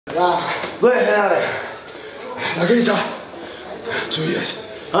Go ahead, Henare. Nakanishi, 2 years.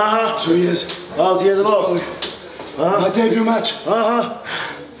 2 years. Oh, 2 years ago. My debut match.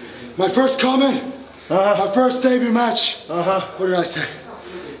 My first comment. My first debut match. What did I say?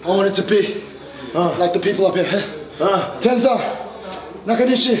 I wanted to be like the people up here. Tenzan,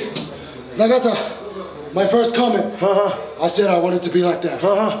 Nakanishi, Nagata. My first comment. I said I wanted to be like that.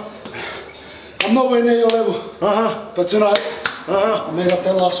 I'm nowhere near your level. But tonight, I made up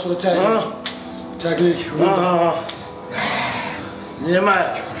that loss for the tag league. 2年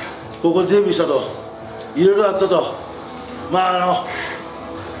前、ここでデビューしたと、いろいろあったと。ま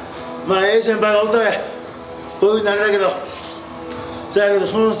あ、A 先輩がおったで、こういうふうになれたけど、そやけど、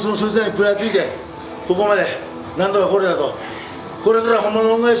そいつらに食らいついて、ここまで、なんとかこれだと。これから本物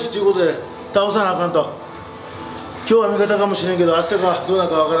の恩返しということで、倒さなあかんと。今日は味方かもしれんけど、明日かどうなる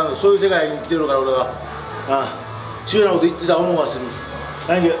かわからん。そういう世界に生きてるから、俺は。強いなこと言ってた思いがする。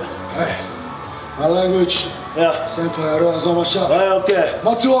Thank you. My language. 先輩ありがとうございました。はい、オッケー。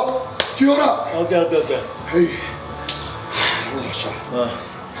松尾、清原。オッケー、オッケー、オッケー。はい。ありがとうございまし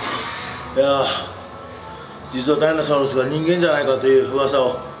た。いや、実はダイナサウルスが人間じゃないかという噂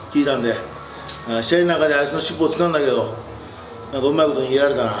を聞いたんで、試合の中であいつの尻尾を掴んだけど、なんかうまいこと逃げら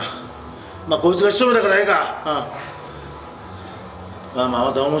れたな。まあ、こいつが仕留めたからええか。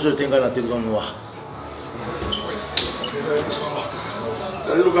また面白い展開になっていくと思うわ。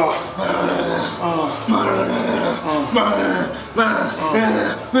大丈夫か。あ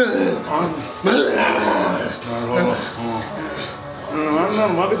んな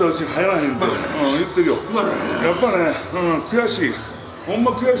の負けたうちに入らへんって言ってるよ。やっぱね、悔しい。ほん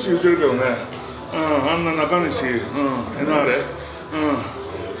ま悔しい言ってるけどね。あんな中西、ヘナーレ、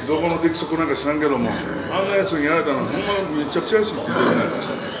どこの出来損なんか知らんけども、あんなやつにやられたのほんまめっちゃ悔しいって言ってるね。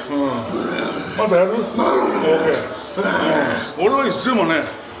またやる？ OK。俺はいつでもね、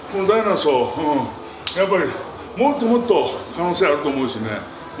このダイナソー、やっぱりもっともっと可能性あると思うしね、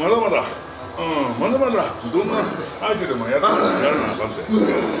まだまだどんな相手でもやらなあかんて、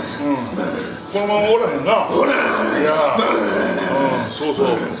このままおらへんな。いや、そうそ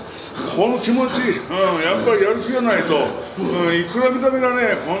う、この気持ち、やっぱりやる気がないと、いくら見た目が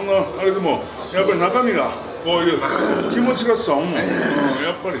ね、こんなあれでも、やっぱり中身がこういう気持ちが伝わるもん。や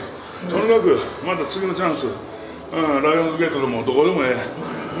っぱりとにかくまた次のチャンス。ライオンズゲートでもどこでもええ。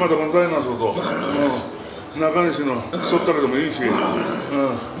またこのダイナソーと、中西のそったらでもいいし、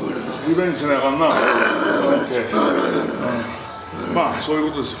リベンジしなあかんな。まあそうい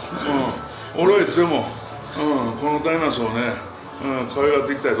うことですよ。俺はいつでも、このダイナソーをね、可愛がっ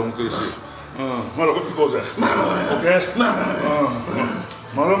ていきたいと思ってるし、まだ行こうぜ。OK？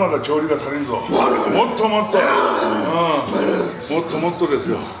まだまだ調理が足りんぞ。もっともっと、もっともっとです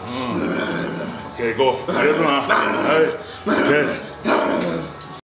よ。OK、行こう。ありがとうな。はい。OK。